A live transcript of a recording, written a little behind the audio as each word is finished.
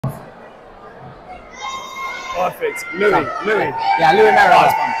Perfect. Louis. Yeah, Louis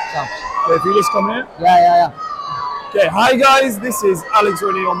Merryweather. So if you just come here. Yeah. Okay, hi guys, this is Alex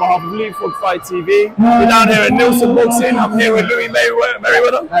Rennie on behalf of LeapFrog Fight TV. We're down here at Neilson Boxing. I'm here with Louis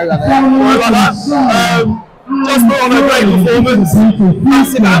Merryweather. Sorry about that. Just put on a great performance,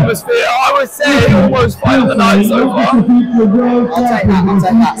 massive atmosphere. I would say almost fight of the night so far. I'll take that.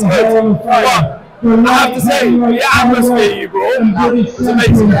 It's good. But I have to say, the atmosphere you brought was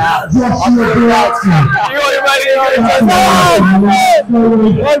amazing. Yeah, I'm really proud. You got your ready?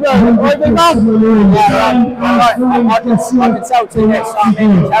 I can sell tickets. I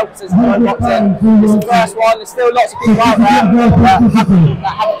mean, it helps us go boxing. It's the first one. There's still lots of people out there that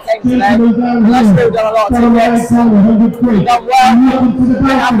haven't came today. And I've still done a lot of tickets. We've done well. Didn't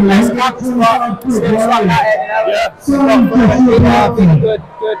have the best camps, but still stuck at it. You know, been a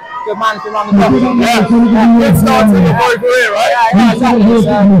good man from around the block. Yeah, good start to your pro career, right? Yeah, exactly. So,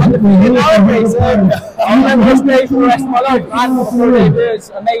 undefeated nowadays. I remember this day for the rest of my life. Man, it was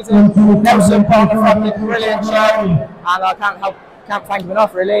amazing. Neilson put on a brilliant show, and I can't thank him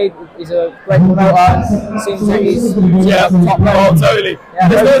enough. Really, he's a great promoter. Seems like he's top level. Oh, totally. Yeah.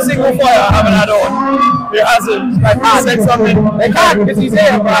 There's not a single fighter I haven't had on who hasn't said something. They can because he's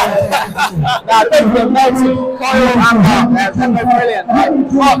here. Nah, both of them, Neilson, Kyle, and Mark. They're both brilliant.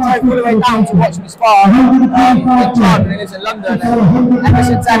 Mark drove all the way down to watch me spar. In China, and he lives in London. And ever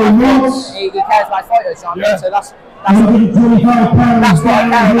since then, he cares about fighters. You know what I mean? So that's what I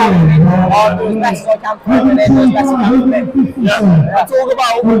care about. I'll do as best as I can for him, and then do as best as I can for him. Yeah. Talk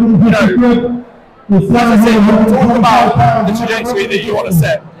about, talk about the trajectory that you want to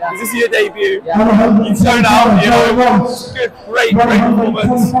set. Because this is your debut. You've shown out, good, great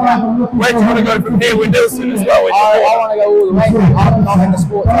performance. Where do you want to go from here with Neilson as well? I want to go all the way. I'm not in the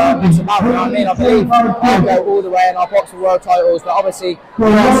sport it's about, you know what I mean? I believe I'll go all the way and I'll box for world titles, but obviously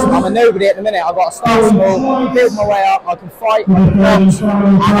I'm a nobody at the minute. I've got to start small, build my way up. I can fight, I can box, and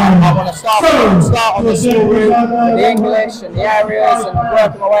I want to start on the school route, the English and the areas, and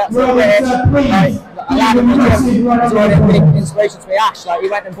working my way up to the British. A lad in the gym is already a big inspiration to me. Ash, he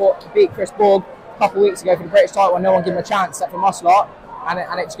went and beat Chris Borg a couple of weeks ago for the British title when no one gave him a chance except for us lot. And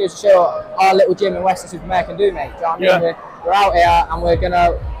it just goes to show what our little gym in Western-super-Mare can do, mate. Do you know what I mean? We're out here and we'll get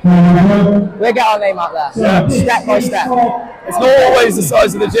our name out there, step by step. It's not always the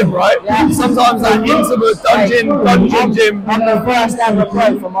size of the gym, right? Yeah. Sometimes that intimate dungeon gym. I'm the first ever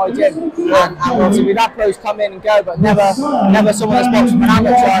pro for my gym, and obviously we've had pros come in and go, but never someone that's boxed from an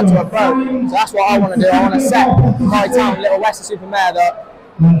amateur to a pro. So that's what I want to do. I want to set my town, little Western-super-Mare, that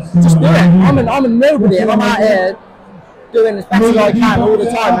just do it. I'm a nobody, and I'm out here doing as best as I can all the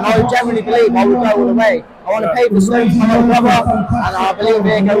time, and I generally believe I will go all the way. I want to pay for stones for my brother, and I believe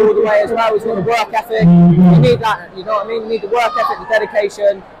he'll go all the way as well. He's got the work ethic. You need that, you know what I mean? You need the work ethic, the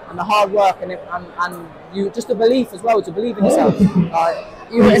dedication, and the hard work, and you just a belief as well, to believe in yourself. If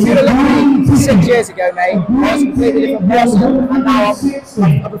you'd have looked at me 6 years ago, mate, I was a completely different person, and now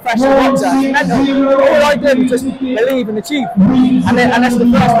I'm a professional boxer. All I did was just believe and achieve, and that's the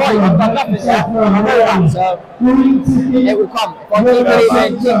first fight. I've done nothing yet. I know that, so it will come. If I keep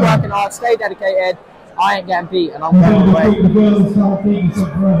believing, keep working hard, stay dedicated, I ain't getting beat, and I'm going away.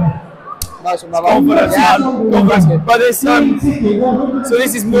 Nice one, Confidence, man. But this, so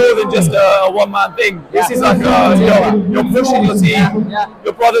this is more than just a one-man thing. This is like you're pushing your team.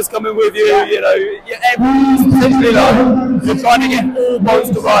 Your brother's coming with you. You know, essentially like you're trying to get all boats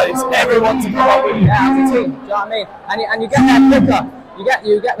to rise. Everyone to come up with you. Yeah, as a team. Do you know what I mean? And you get there quicker. You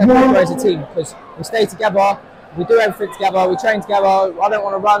get there quicker as a team because we stay together. We do everything together. We train together. I don't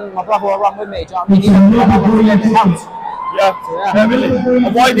want to run. My brother will run with me. Do you know what I mean? It helps. Yeah, definitely.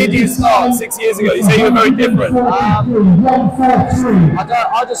 And why did you start 6 years ago? You say you were very different. I went to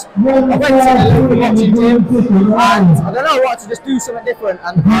the local boxing gym, and I don't know what, to just do something different.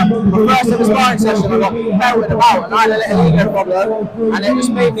 And my first ever sparring session, I got belted about, and I had a little ego problem, and it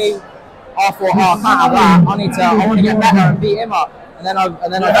just made me. I thought, I can't have that. I want to get better and beat him up. And then I've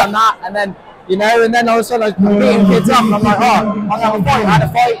done that, and then and then all of a sudden I'm beating kids up, and I'm like, I'm gonna have a fight. I had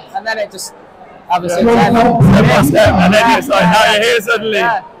a fight, and then it just. Step by step, and then it's like, now you're here suddenly,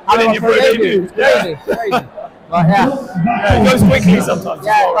 winning your pro debut. It's crazy. But it goes quickly sometimes.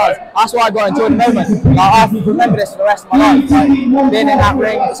 Yeah, it does. That's why I got into the moment. Like, I remember this for the rest of my life. Like, being in that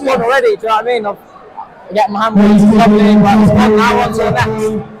ring, it's gone already, do you know what I mean? I'm getting my hand raised, lovely, but it's gone now, on to the next.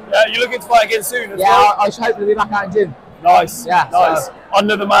 Yeah, you're looking to fight again soon as well? Yeah, I should hopefully be back out in June. Nice, nice. So,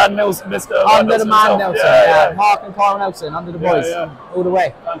 under the man Neilson, Mr. Under the man Neilson, Mark and Kyle Neilson, under the boys, all the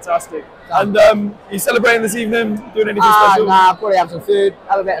way. Fantastic. And you celebrating this evening? Doing anything special? Nah, probably have some food.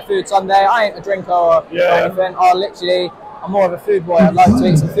 Have a bit of food Sunday. I ain't a drinker or anything. I'll literally I'm more of a food boy. I'd like to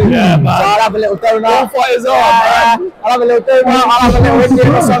eat some food. Yeah, man. So I'll have a little donut. All fighters are, man. I'll have a little donut. I'll have a little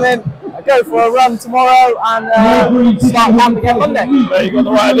Indian or something. I'll go for a run tomorrow and start camp again Monday. Yeah, you got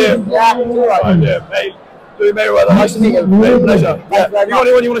the right idea. Yeah, it's all right. idea, mate. Louis Merryweather. Nice to meet you. Mate, pleasure. Thank you very You got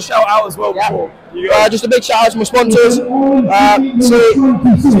anyone you want to shout out as well? Yeah. Before you go? Just a big shout out to my sponsors. To all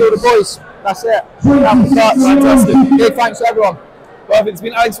the boys. That's it. Fantastic. Big thanks to everyone. Perfect. It's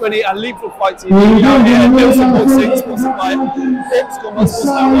been Alex Rennie and LeapFrog Fight TV down here at Neilson Boxing, sponsored by Sports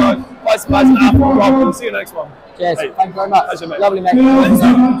Network, Vice President and Apple Rock. We'll see you next one. Cheers. Hey. Thank you very much. Pleasure, mate. Lovely, mate.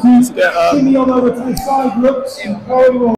 Thanks. Give me on over to the side, looks.